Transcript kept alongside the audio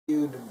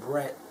The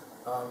Breett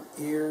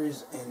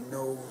ears and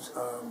nose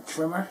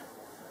trimmer.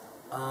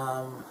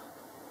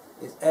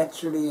 It's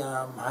actually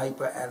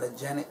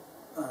hyperallergenic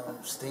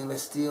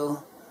stainless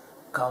steel.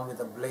 Comes with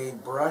a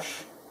blade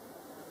brush,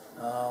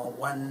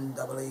 one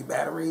AA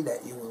battery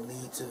that you will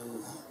need to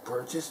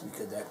purchase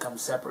because that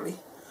comes separately.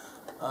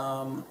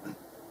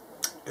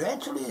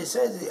 It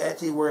says it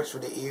actually works for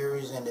the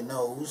ears and the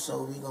nose,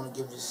 so we're going to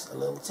give this a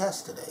little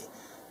test today.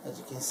 As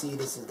you can see,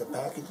 this is the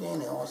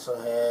packaging. It also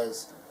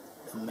has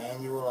the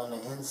manual on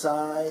the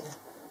inside,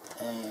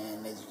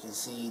 and as you can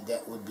see,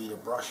 that would be the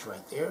brush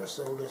right there.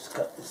 So let's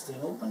cut this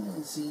thing open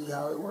and see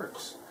how it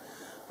works.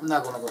 I'm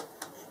not going to go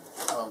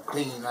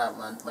clean out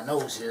my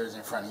nose hairs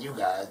in front of you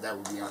guys. That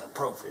would be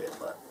inappropriate,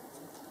 but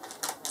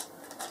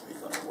we're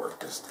going to work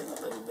this thing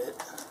a little bit.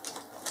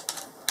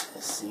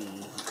 Let's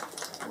see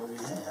what we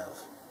have.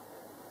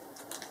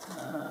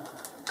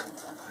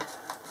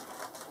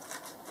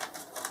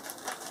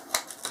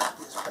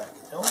 This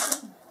package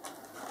open.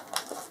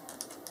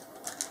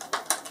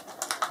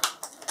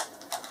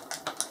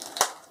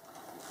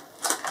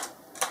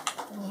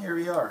 And here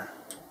we are.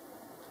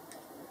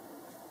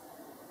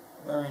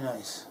 Very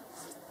nice.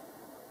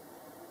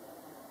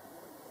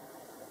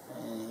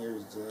 And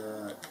here's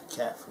the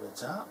cap for the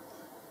top.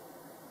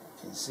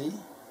 You can see.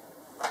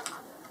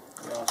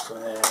 We also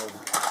have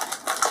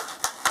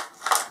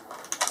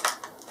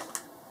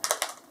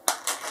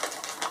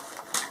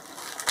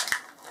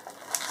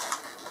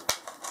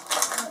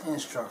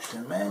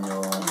instruction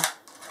manual,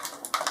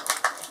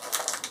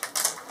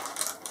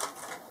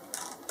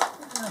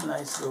 and a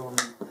nice little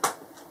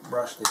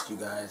brush that you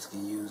guys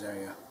can use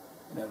there,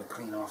 to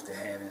clean off the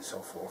head and so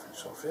forth and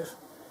so forth.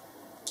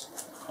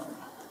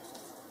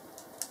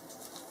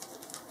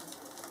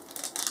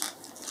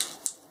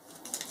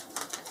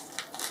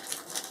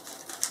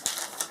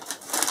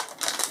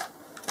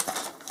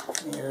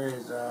 Here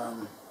is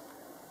the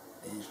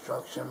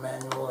instruction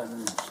manual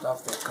and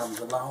stuff that comes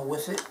along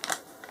with it.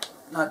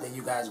 Not that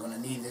you guys are going to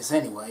need this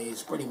anyway.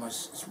 It's pretty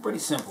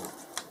simple.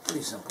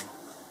 Pretty simple.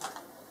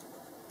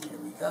 Here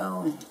we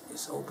go.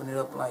 Just open it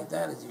up like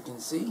that, as you can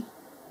see.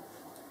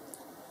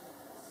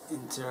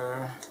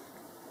 Enter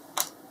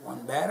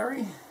one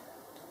battery.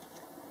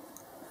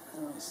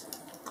 Let me see.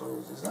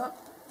 Close this up.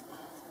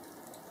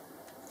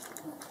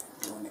 Okay,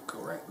 doing it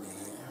correctly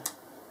here.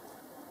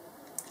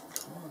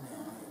 Come on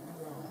now. Here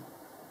we go.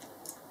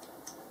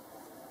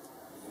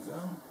 Here you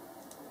go.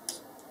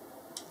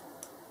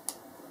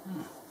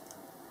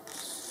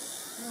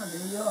 Oh,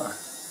 there you are.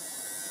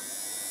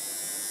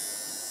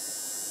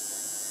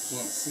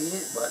 Can't see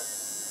it, but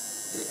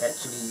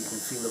you can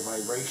feel the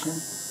vibration.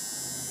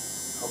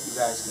 Hope you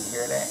guys can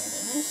hear that.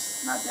 And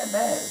it's not that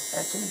bad. It's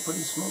actually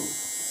pretty smooth.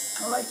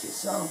 I like it.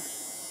 So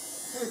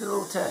here's a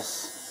little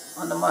test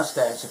on the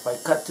mustache. If I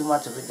cut too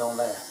much of it, don't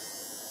laugh.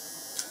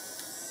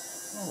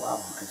 Oh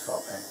wow, I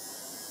felt that.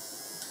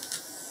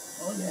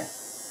 Oh yeah.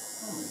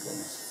 Oh my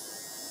goodness.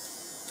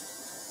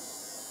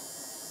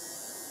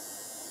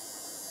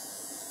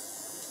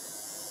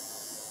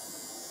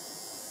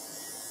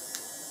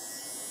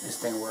 This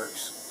thing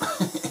works.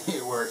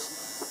 It works.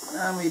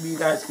 Now maybe you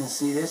guys can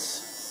see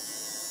this.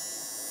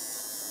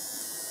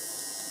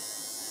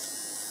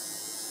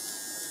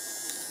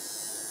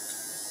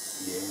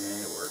 Yeah,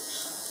 it works.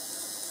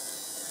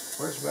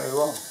 Works very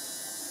well.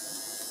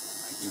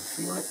 I can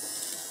feel it.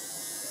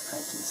 I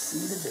can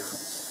see the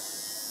difference.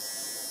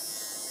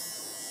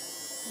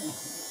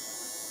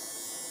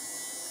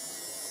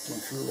 You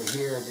can feel the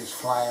hair just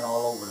flying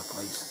all over the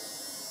place.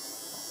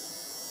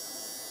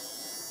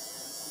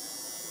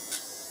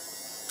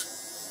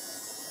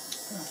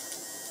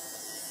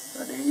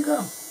 So there you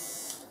go.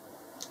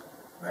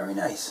 Very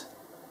nice.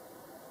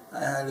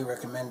 I highly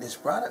recommend this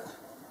product.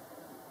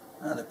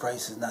 The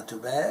price is not too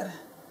bad.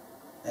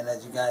 And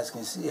as you guys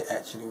can see, it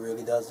actually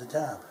really does the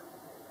job.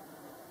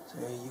 So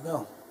there you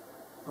go.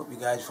 Hope you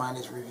guys find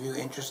this review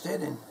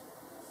interesting, and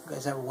you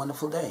guys have a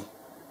wonderful day.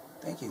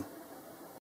 Thank you.